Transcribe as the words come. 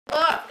Bow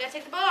off. We gotta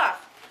take the bow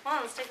off. Come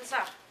on, let's take this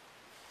off.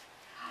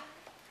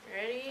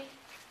 Ready?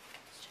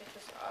 Let's take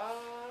this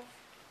off.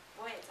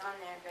 Boy, it's on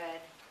there good.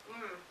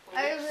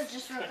 I usually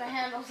just rip the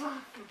handles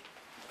off.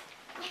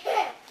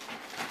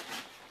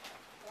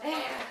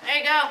 There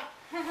you go.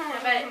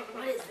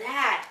 What is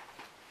that?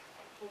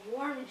 A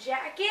warm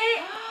jacket?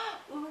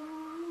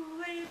 Ooh,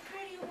 what a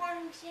pretty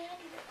warm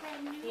jacket.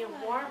 That's my new Need a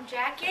one. warm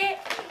jacket?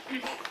 No,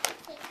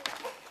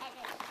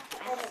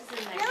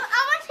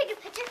 I want to take a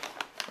picture.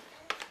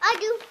 I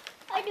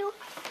do.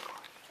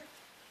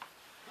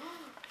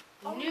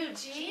 New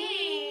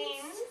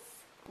jeans.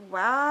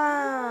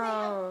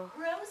 Wow.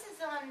 Roses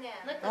on them.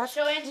 Look, let's That's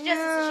show Auntie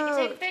Jessie so she can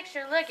take a cute.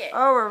 picture. Look it.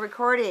 Oh, we're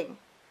recording.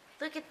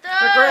 Look at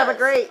We're those.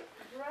 great.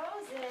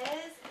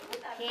 Roses.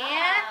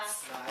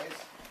 Pants.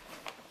 Nice.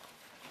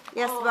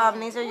 Yes, Bob,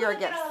 these are your Look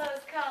gifts. at all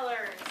those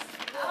colors.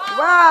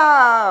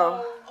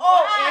 Wow. Oh,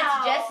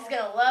 Wow. Auntie Jessie's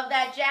gonna love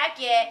that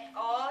jacket.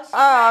 Oh, she Oh,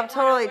 might I'm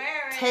totally wanna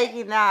wear it.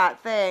 taking that.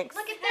 Thanks.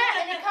 Look at that,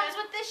 and it comes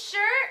with this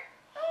shirt.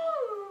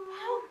 Ooh.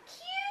 How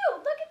cute!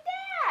 Look at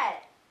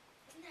that.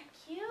 Isn't that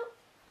cute?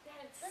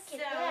 That's Look so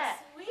at that.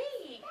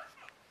 sweet.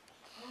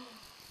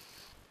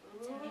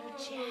 It's a new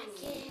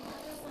jacket.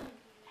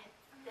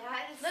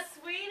 That is Look,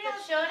 sweet. look,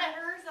 It's show it. got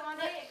hers on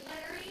Look. it,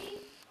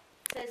 glittery.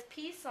 It says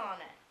peace on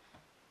it.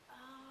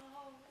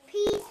 Oh,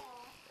 Peace.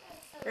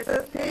 It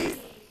says peace.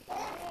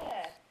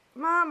 Yeah.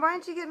 Mom, why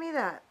didn't you get me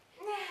that?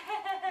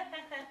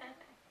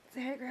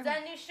 Say hey, Is Grandma.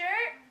 that a new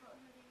shirt?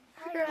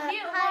 Grandma.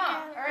 Cute,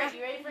 huh? Alright,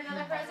 you ready for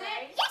another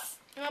present? Yes.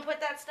 You wanna put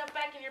that stuff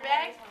back in your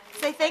bag?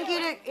 Say thank you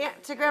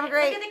to Grandma Look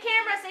Great. at the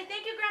camera. Say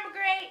thank you, Grandma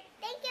Great.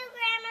 Thank you,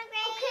 Grandma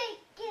Grace. Okay.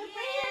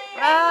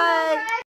 Bye.